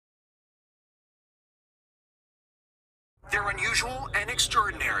They're unusual and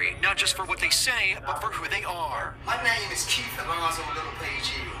extraordinary, not just for what they say, but for who they are. My name is Keith Alonzo Little Page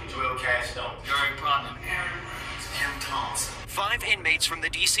Hill. Joel Cashstone. Gary Prodman. Kim Thompson. 5 inmates from the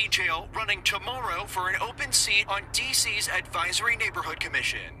D.C. jail running tomorrow for an open seat on D.C.'s Advisory Neighborhood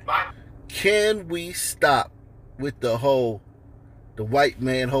Commission. Can we stop with the white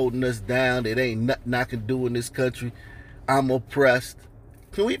man holding us down? It ain't nothing I can do in this country. I'm oppressed.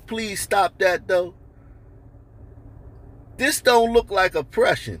 Can we please stop that, though? This don't look like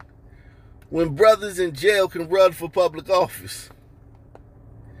oppression when brothers in jail can run for public office.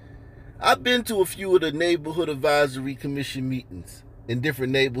 I've been to a few of the Neighborhood Advisory Commission meetings in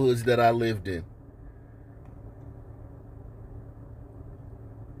different neighborhoods that I lived in.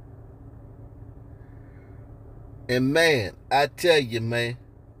 And man, I tell you, man,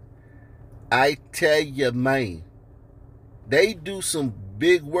 they do some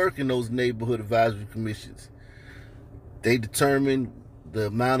big work in those Neighborhood Advisory Commissions. They determine the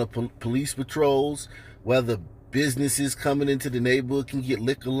amount of police patrols, whether businesses coming into the neighborhood can get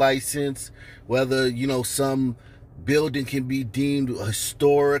liquor license, whether, some building can be deemed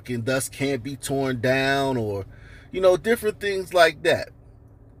historic and thus can't be torn down, or, different things like that.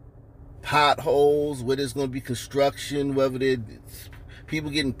 Potholes, where there's going to be construction, whether there's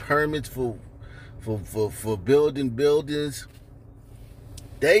people getting permits for building buildings.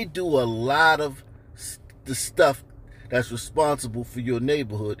 They do a lot of the stuff that's responsible for your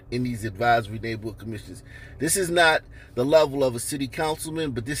neighborhood in these advisory neighborhood commissions. This is not the level of a city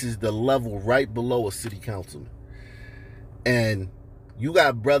councilman, but this is the level right below a city councilman. And you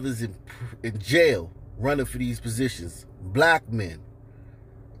got brothers in jail running for these positions. Black men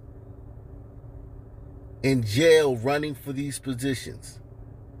in jail running for these positions.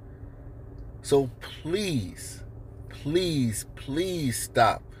 So please, please, please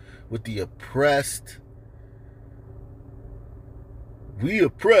stop with the oppressed. We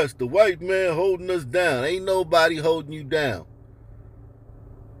oppressed, the white man holding us down. Ain't nobody holding you down.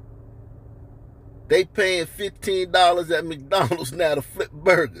 They paying $15 at McDonald's now to flip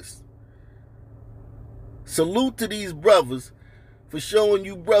burgers. Salute to these brothers for showing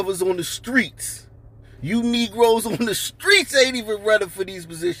you brothers on the streets. You Negroes on the streets ain't even running for these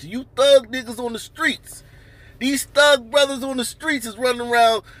positions. You thug niggas on the streets. These thug brothers on the streets is running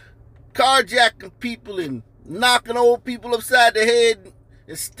around carjacking people and knocking old people upside the head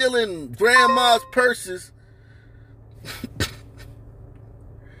and stealing grandma's purses.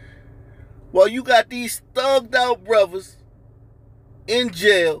 While you got these thugged out brothers in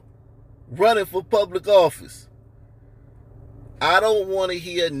jail running for public office. I don't want to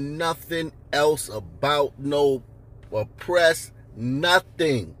hear nothing else about no oppressed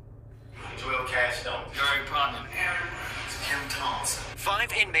nothing. Joel Cashstone. Gary Prodman. Kim Thompson.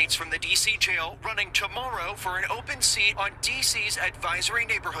 5 inmates from the D.C. jail running tomorrow for an open seat on D.C.'s Advisory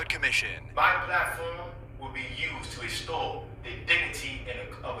Neighborhood Commission. My platform will be used to restore the dignity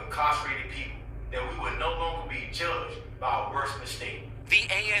of incarcerated people, that we will no longer be judged by our worst mistake. The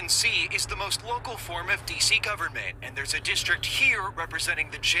ANC is the most local form of D.C. government, and there's a district here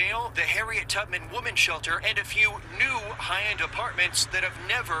representing the jail, the Harriet Tubman Women's Shelter, and a few new high-end apartments that have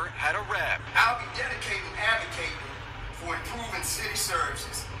never had a rep. I'll be dedicating and advocating for improving city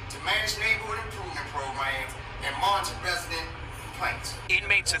services, to manage neighborhood improvement programs, and monitor resident complaints.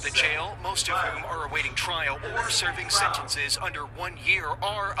 Inmates at the jail, most of whom are awaiting trial or serving sentences under 1 year,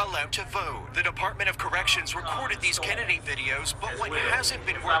 are allowed to vote. The Department of Corrections recorded these candidate videos, but what hasn't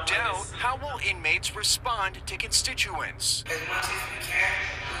been worked out, how will inmates respond to constituents? As much as we can,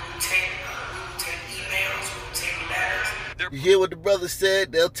 we will take emails, we will take letters. You hear what the brother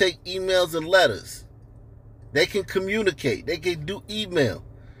said? They'll take emails and letters. They can communicate. They can do email.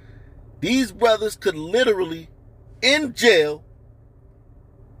 These brothers could literally, in jail,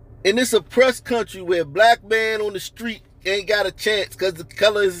 in this oppressed country where a black man on the street ain't got a chance because of the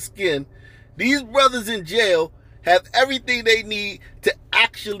color of his skin, these brothers in jail have everything they need to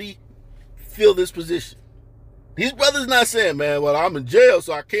actually fill this position. These brothers not saying, man, well, I'm in jail,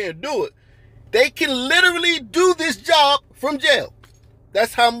 so I can't do it. They can literally do this job from jail.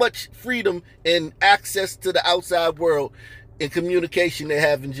 That's how much freedom and access to the outside world and communication they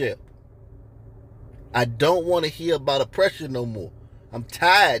have in jail. I don't want to hear about oppression no more. I'm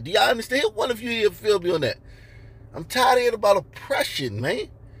tired. Do y'all understand? One of you here feel me on that. I'm tired of hearing about oppression, man.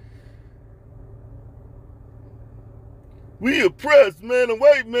 We oppressed, man. The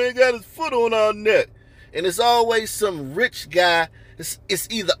white man got his foot on our neck. And it's always some rich guy. It's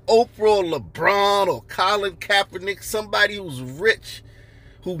either Oprah or LeBron or Colin Kaepernick, somebody who's rich,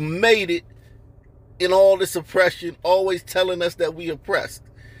 who made it in all this oppression, always telling us that we oppressed.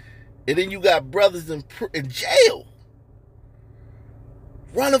 And then you got brothers in jail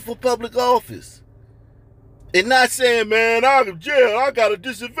running for public office. And not saying, man, I'm in jail, I got a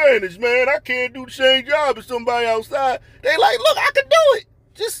disadvantage, man. I can't do the same job as somebody outside. They like, look, I can do it.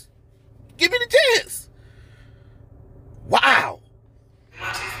 Just give me the chance. Wow.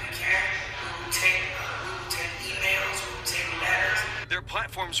 Their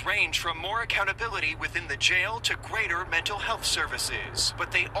platforms range from more accountability within the jail to greater mental health services.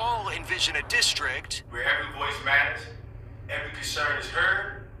 But they all envision a district where every voice matters, every concern is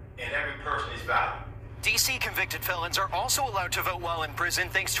heard, and every person is valued. DC convicted felons are also allowed to vote while in prison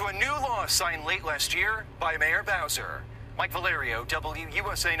thanks to a new law signed late last year by Mayor Bowser. Mike Valerio,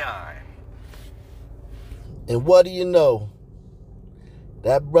 WUSA 9. And what do you know?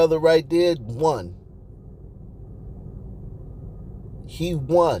 That brother right there won. He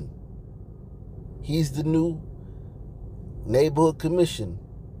won. He's the new neighborhood commissioner,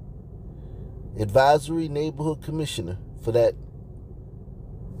 advisory neighborhood commissioner for that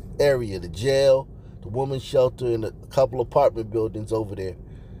area, the jail, the women's shelter, and a couple apartment buildings over there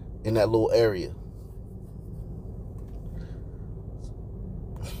in that little area.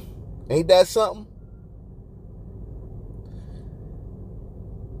 Ain't that something?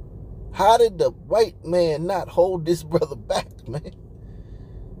 How did the white man not hold this brother back, man?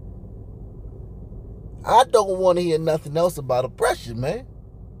 I don't want to hear nothing else about oppression, man.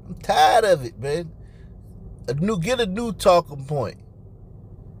 I'm tired of it, man. Get a new talking point.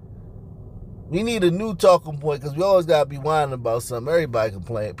 We need a new talking point because we always got to be whining about something. Everybody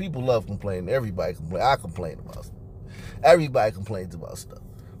complain. People love complaining. Everybody complain. I complain about stuff. Everybody complains about stuff.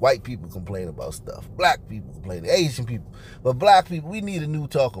 White people complain about stuff. Black people complain. Asian people. But black people, we need a new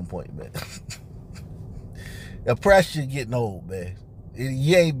talking point, man. Oppression getting old, man.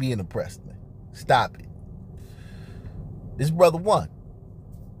 You ain't being oppressed, man. Stop it. This brother won.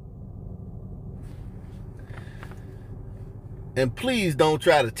 And please don't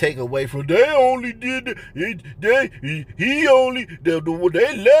try to take away from, they only did it, they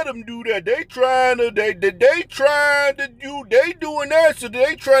let him do that. They doing that, so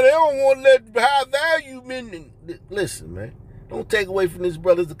they don't want to let high value men. Listen, man, don't take away from this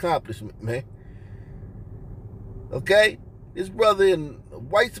brother's accomplishment, man. Okay? This brother in a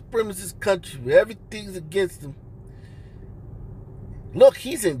white supremacist country where everything's against him. Look,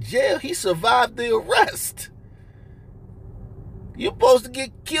 he's in jail. He survived the arrest. You're supposed to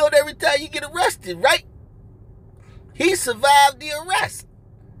get killed every time you get arrested, right? He survived the arrest.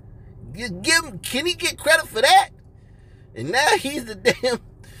 Can he get credit for that? And now he's the damn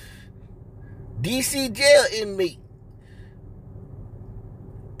DC jail inmate.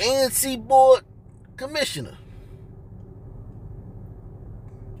 ANC board commissioner.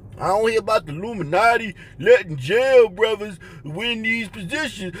 I don't hear about the Illuminati letting jail brothers win these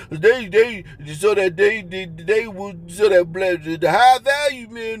positions. So that the high value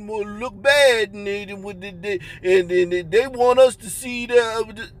men will look bad, and they want us to see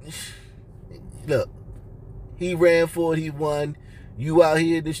the. Look, he ran for it. He won. You out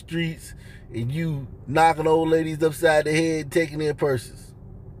here in the streets and you knocking old ladies upside the head, and taking their purses.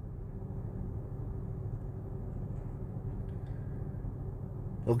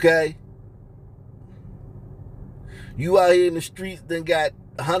 Okay? You out here in the streets then got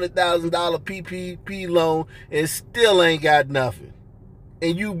 $100,000 PPP loan and still ain't got nothing.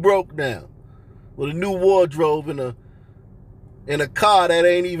 And you broke down with a new wardrobe and a car that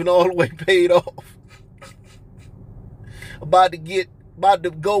ain't even all the way paid off. about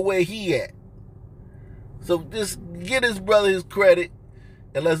to go where he at. So just get his brother his credit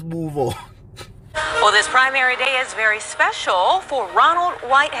and let's move on. Well, this primary day is very special for Ronald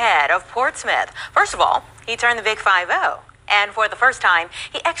Whitehead of Portsmouth. First of all, he turned the big 5-0. And for the first time,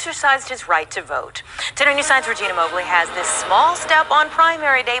 he exercised his right to vote. 10 News 9's Regina Mobley has this small step on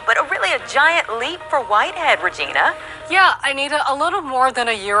primary day, but really a giant leap for Whitehead, Regina. Yeah, Anita, a little more than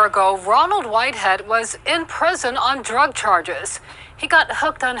a year ago, Ronald Whitehead was in prison on drug charges. He got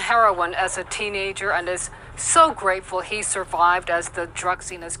hooked on heroin as a teenager and is so grateful he survived as the drug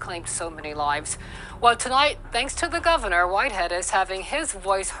scene has claimed so many lives. Well, tonight, thanks to the governor, Whitehead is having his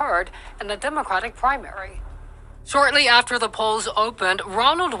voice heard in the Democratic primary. Shortly after the polls opened,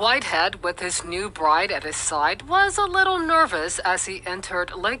 Ronald Whitehead, with his new bride at his side, was a little nervous as he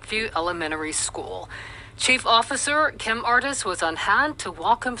entered Lakeview Elementary School. Chief Officer Kim Artis was on hand to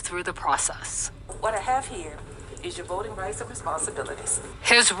walk him through the process. What I have here is your voting rights and responsibilities.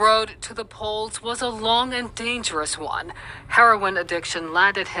 His road to the polls was a long and dangerous one. Heroin addiction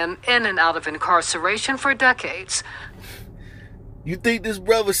landed him in and out of incarceration for decades. You think this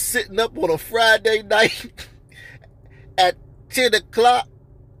brother's sitting up on a Friday night at 10 o'clock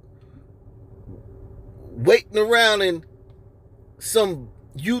waiting around in some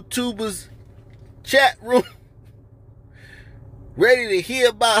YouTubers chat room ready to hear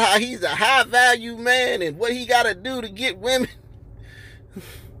about how he's a high value man and what he got to do to get women.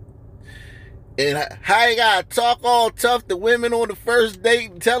 And how he got to talk all tough to women on the first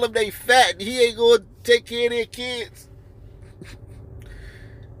date and tell them they fat and he ain't going to take care of their kids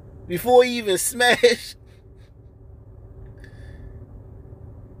before he even smashed.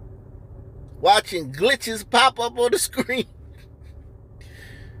 Watching glitches pop up on the screen.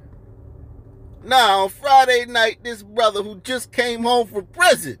 Now, on Friday night, this brother who just came home from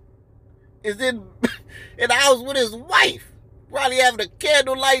prison is in the house with his wife, probably having a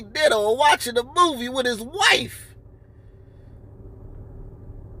candlelight dinner or watching a movie with his wife.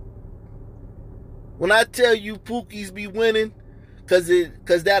 When I tell you Pookies be winning, cause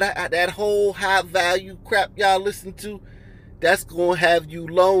that whole high value crap y'all listen to, that's gonna have you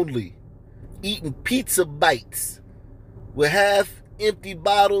lonely, eating pizza bites with half empty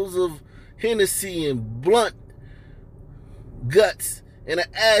bottles of Hennessy and blunt guts in an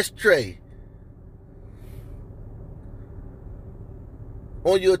ashtray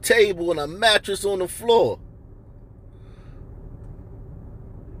on your table and a mattress on the floor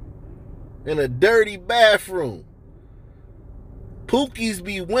in a dirty bathroom. Pookies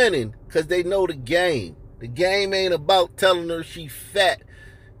be winning because they know the game. The game ain't about telling her she fat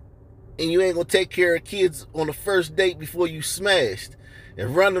and you ain't gonna take care of kids on the first date before you smashed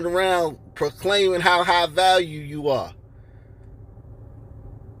and running around proclaiming how high value you are.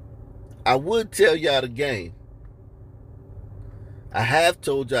 I would tell y'all the game. I have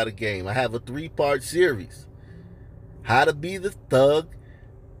told y'all the game. I have a 3-part series. How to be the thug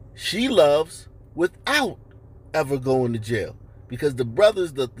she loves without ever going to jail. Because the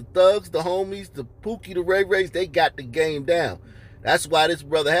brothers, the thugs, the homies, the Pookie, the Ray Rays, they got the game down. That's why this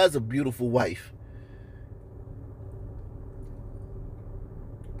brother has a beautiful wife.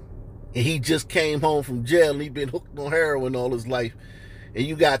 And he just came home from jail and he been hooked on heroin all his life. And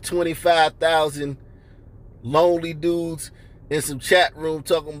you got 25,000 lonely dudes in some chat room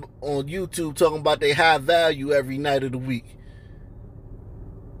talking on YouTube talking about their high value every night of the week.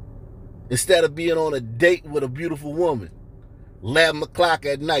 Instead of being on a date with a beautiful woman. 11 o'clock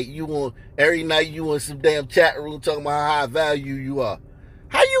at night, every night you in some damn chat room talking about how high value you are.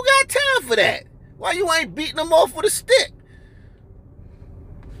 How you got time for that? Why you ain't beating them off with a stick?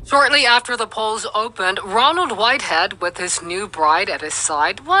 Shortly after the polls opened, Ronald Whitehead, with his new bride at his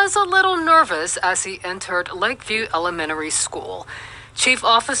side, was a little nervous as he entered Lakeview Elementary School. Chief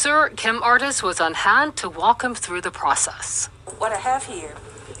Officer Kim Artis was on hand to walk him through the process. What I have here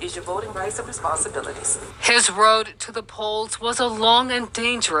is your voting rights and responsibilities. His road to the polls was a long and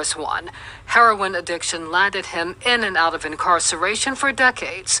dangerous one. Heroin addiction landed him in and out of incarceration for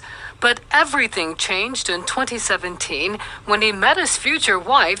decades. But everything changed in 2017 when he met his future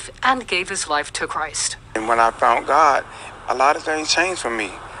wife and gave his life to Christ. And when I found God, a lot of things changed for me.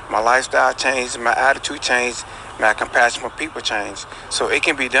 My lifestyle changed, my attitude changed, my compassion for people changed. So it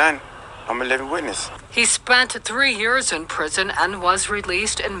can be done. I'm a living witness. He spent 3 years in prison and was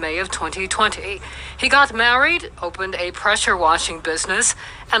released in May of 2020. He got married, opened a pressure washing business,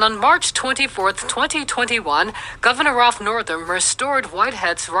 and on March 24th, 2021, Governor Ralph Northam restored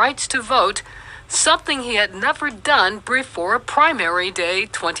Whitehead's rights to vote, something he had never done before primary day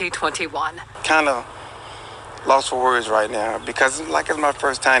 2021. Kind of lost for words right now because it's my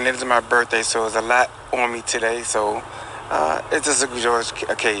first time, it is my birthday, so there's a lot on me today, so it's just a joyous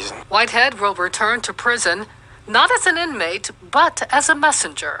occasion. Whitehead will return to prison, not as an inmate, but as a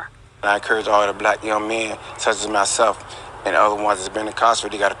messenger. I encourage all the black young men, such as myself, and other ones that's been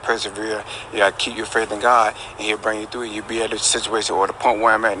incarcerated, you got to persevere, you got to keep your faith in God, and He'll bring you through it. You'll be at the situation or the point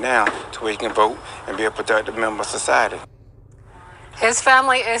where I'm at now to where you can vote and be a productive member of society. His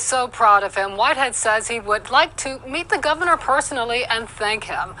family is so proud of him. Whitehead says he would like to meet the governor personally and thank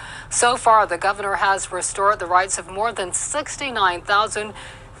him. So far, the governor has restored the rights of more than 69,000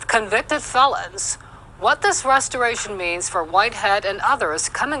 convicted felons. What this restoration means for Whitehead and others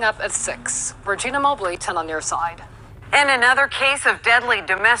coming up at 6. Regina Mobley, 10 on your side. And another case of deadly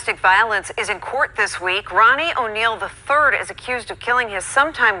domestic violence is in court this week. Ronnie O'Neill III is accused of killing his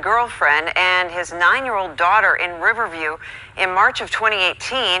sometime girlfriend and his 9-year-old daughter in Riverview in March of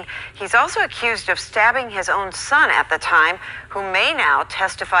 2018. He's also accused of stabbing his own son at the time, who may now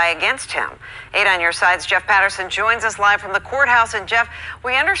testify against him. 8 on your side's Jeff Patterson joins us live from the courthouse. And Jeff,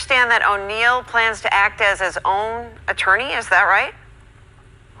 we understand that O'Neill plans to act as his own attorney. Is that right?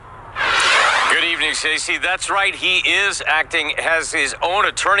 Good evening, Stacey. That's right. He is acting as his own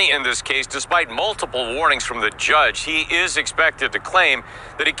attorney in this case, despite multiple warnings from the judge. He is expected to claim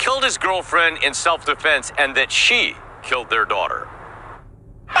that he killed his girlfriend in self-defense and that she killed their daughter.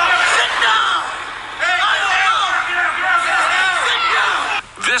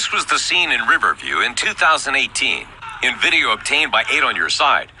 This was the scene in Riverview in 2018. In video obtained by 8 on Your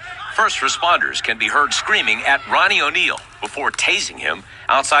Side, first responders can be heard screaming at Ronnie O'Neal before tasing him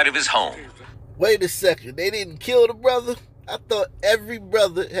outside of his home. Wait a second, they didn't kill the brother? I thought every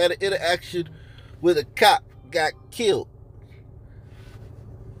brother had an interaction with a cop got killed.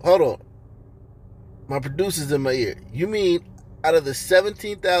 Hold on. My producer's in my ear. You mean out of the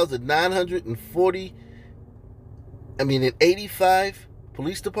 17,940, in 85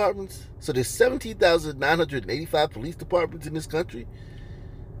 police departments? So there's 17,985 police departments in this country?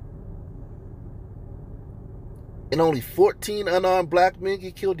 And only 14 unarmed black men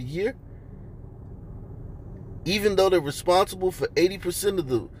get killed a year? Even though they're responsible for 80% of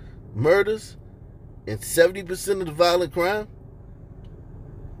the murders and 70% of the violent crime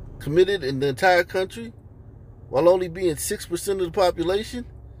committed in the entire country, while only being 6% of the population?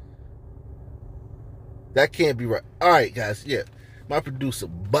 That can't be right. All right, guys, yeah. My producer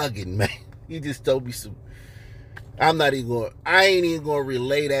bugging, man. He just told me some... I ain't even going to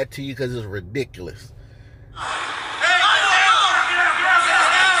relay that to you because it's ridiculous.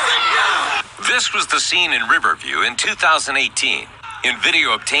 This was the scene in Riverview in 2018. In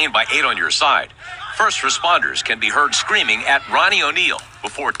video obtained by 8 on Your Side, first responders can be heard screaming at Ronnie O'Neal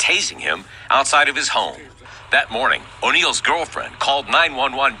before tasing him outside of his home. That morning, O'Neal's girlfriend called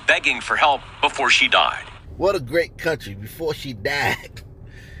 911 begging for help before she died. What a great country before she died.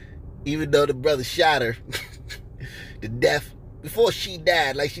 Even though the brother shot her to death before she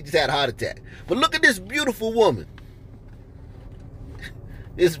died, like she just had a heart attack. But look at this beautiful woman.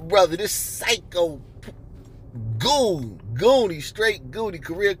 This brother, this psycho goony, straight goony,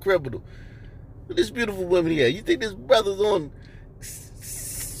 career criminal. Look at this beautiful woman here. You think this brother's on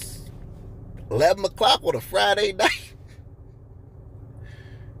 11 o'clock on a Friday night?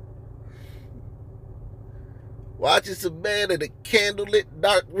 Watching some man in a candlelit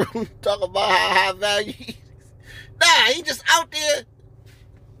dark room talk about how high value he is. Nah, he just out there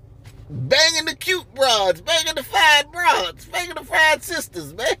banging the cute broads, banging the fine broads, banging the fine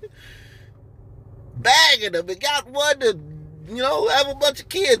sisters, man. Bagging them and got one to, have a bunch of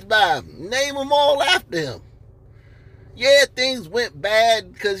kids by him. Name them all after him. Yeah, things went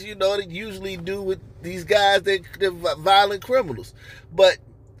bad because, they usually do with these guys, they're violent criminals. But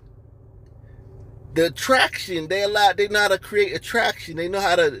the attraction, they know how to create attraction. They know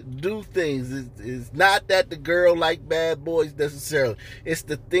how to do things. It's not that the girl like bad boys necessarily. It's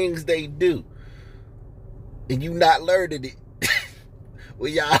the things they do. And you not learning it. Well,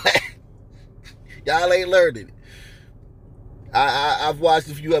 y'all ain't learning it. I've watched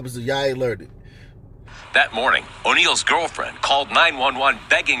a few episodes. Y'all ain't learned it. That morning, O'Neal's girlfriend called 911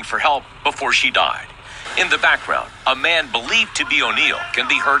 begging for help before she died. In the background, a man believed to be O'Neal can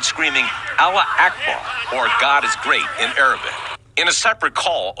be heard screaming Allah Akbar, or God is great in Arabic. In a separate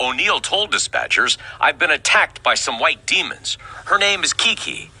call, O'Neal told dispatchers, "I've been attacked by some white demons. Her name is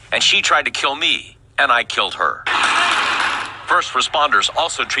Kiki, and she tried to kill me, and I killed her." First responders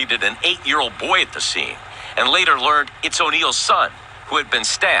also treated an 8-year-old boy at the scene, and later learned it's O'Neal's son, who had been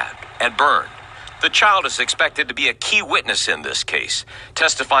stabbed and burned. The child is expected to be a key witness in this case,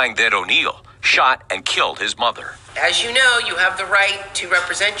 testifying that O'Neal shot and killed his mother. As you know, you have the right to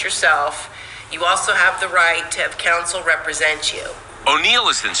represent yourself. You also have the right to have counsel represent you. O'Neal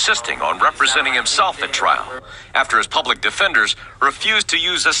is insisting on representing himself at trial after his public defenders refused to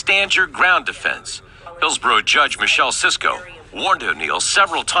use a stand your ground defense. Hillsborough Judge Michelle Sisko warned O'Neal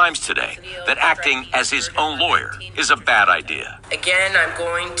several times today that acting as his own lawyer is a bad idea. Again, I'm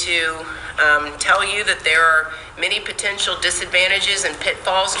going to tell you that there are many potential disadvantages and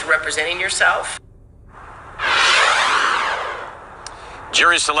pitfalls to representing yourself.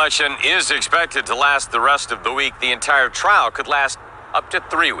 Jury selection is expected to last the rest of the week. The entire trial could last up to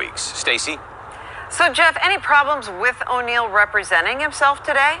 3 weeks. Stacey? So, Jeff, any problems with O'Neal representing himself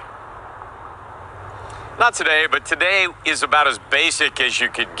today? Not today, but today is about as basic as you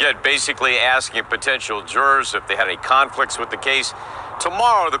could get, basically asking potential jurors if they had any conflicts with the case.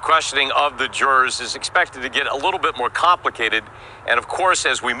 Tomorrow, the questioning of the jurors is expected to get a little bit more complicated. And of course,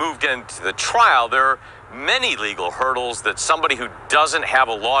 as we moved into the trial, there are many legal hurdles that somebody who doesn't have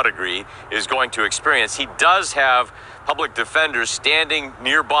a law degree is going to experience. He does have public defenders standing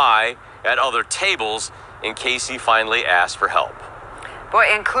nearby at other tables in case he finally asks for help. Boy,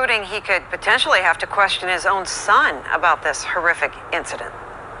 including he could potentially have to question his own son about this horrific incident.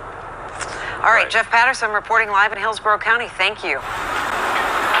 All right, Jeff Patterson reporting live in Hillsborough County. Thank you.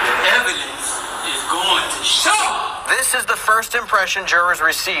 The evidence is going to show This is the first impression jurors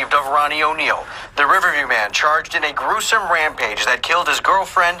received of Ronnie O'Neal, the Riverview man charged in a gruesome rampage that killed his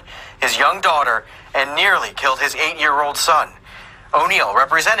girlfriend, his young daughter, and nearly killed his 8-year-old son. O'Neal,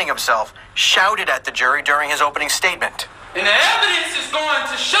 representing himself, shouted at the jury during his opening statement. And the evidence is going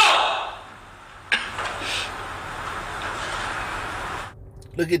to show.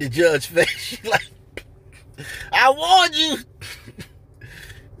 Look at the judge's face. She's like, I warned you.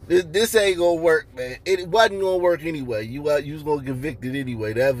 This ain't gonna work, man. It wasn't gonna work anyway. You was gonna get convicted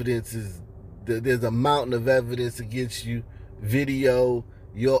anyway. The evidence is, there's a mountain of evidence against you. Video,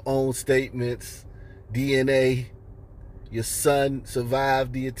 your own statements, DNA. Your son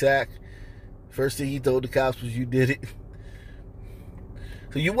survived the attack. First thing he told the cops was you did it.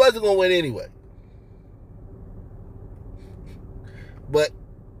 So you wasn't gonna win anyway. But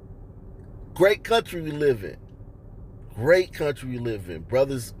great country we live in. Great country we live in.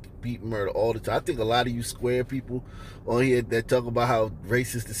 Brothers beat murder all the time. I think a lot of you square people on here that talk about how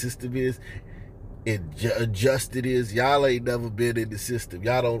racist the system is and just it is. Y'all ain't never been in the system.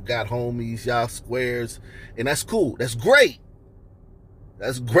 Y'all don't got homies. Y'all squares. And that's cool. That's great.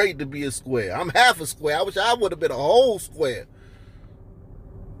 That's great to be a square. I'm half a square. I wish I would have been a whole square.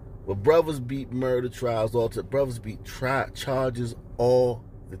 But brothers beat murder trials all the time. Brothers beat charges all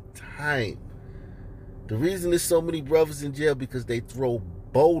the time. The reason there's so many brothers in jail because they throw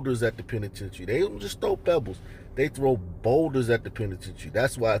boulders at the penitentiary. They don't just throw pebbles. They throw boulders at the penitentiary.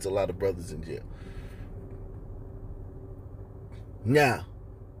 That's why it's a lot of brothers in jail. Now,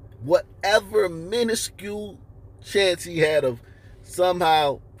 whatever minuscule chance he had of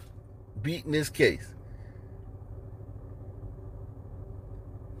somehow beating this case,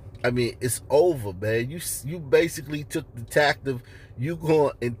 I mean, it's over, man. You basically took the tact of you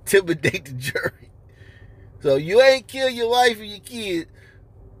going to intimidate the jury. So you ain't kill your wife or your kid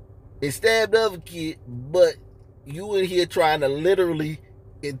and stab the other kid, but you in here trying to literally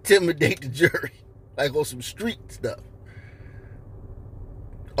intimidate the jury, like on some street stuff.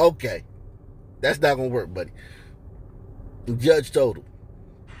 Okay, that's not gonna work, buddy. The judge told him.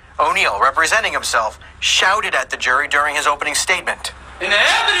 O'Neal, representing himself, shouted at the jury during his opening statement. And the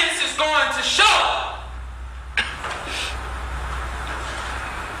evidence is going to show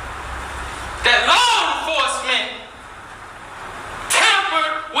that law enforcement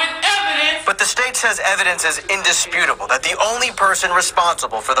tampered with evidence. But the state says evidence is indisputable that the only person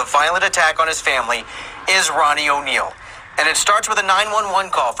responsible for the violent attack on his family is Ronnie O'Neal. And it starts with a 911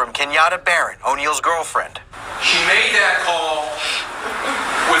 call from Kenyatta Barron, O'Neal's girlfriend. She made that call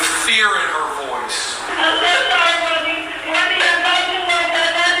with fear in her voice.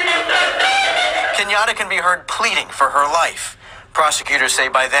 Kenyatta can be heard pleading for her life. Prosecutors say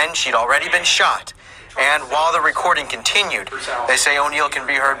by then she'd already been shot. And while the recording continued, they say O'Neal can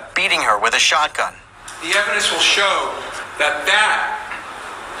be heard beating her with a shotgun. The evidence will show that that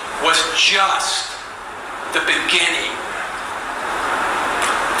was just the beginning.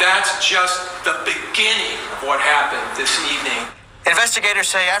 That's just the beginning of what happened this evening. Investigators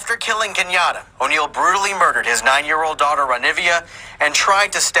say after killing Kenyatta, O'Neal brutally murdered his 9-year-old daughter, Ranivia, and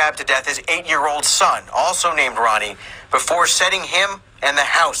tried to stab to death his 8-year-old son, also named Ronnie, before setting him and the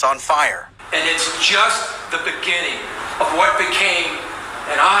house on fire. And it's just the beginning of what became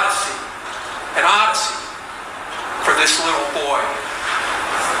an odyssey for this little boy.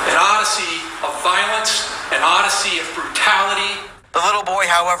 An odyssey of violence, an odyssey of brutality. The little boy,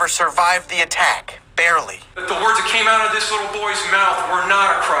 however, survived the attack, barely. But the words that came out of this little boy's mouth were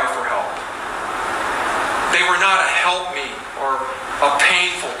not a cry for help. They were not a help me or a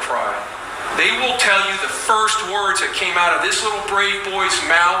painful cry. They will tell you the first words that came out of this little brave boy's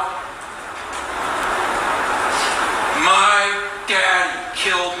mouth. My daddy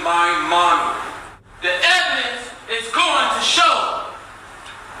killed my mommy. The evidence is going to show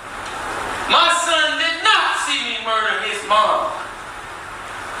my son did not see me murder his mom.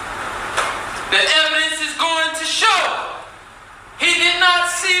 The evidence is going to show he did not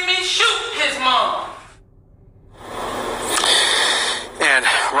see me shoot his mom. And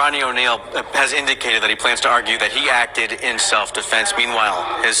Ronnie O'Neal has indicated that he plans to argue that he acted in self-defense.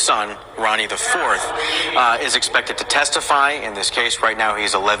 Meanwhile, his son, Ronnie IV, is expected to testify in this case. Right now,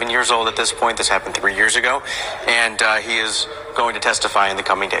 he's 11 years old at this point. This happened 3 years ago. And he is going to testify in the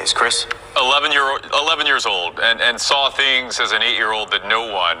coming days. Chris? 11 years old and saw things as an 8-year-old that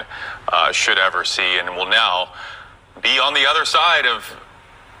no one should ever see, and will now be on the other side of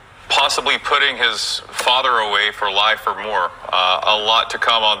possibly putting his father away for life or more. A lot to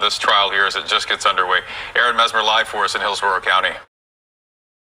come on this trial here as it just gets underway. Aaron Mesmer live for us in Hillsborough County.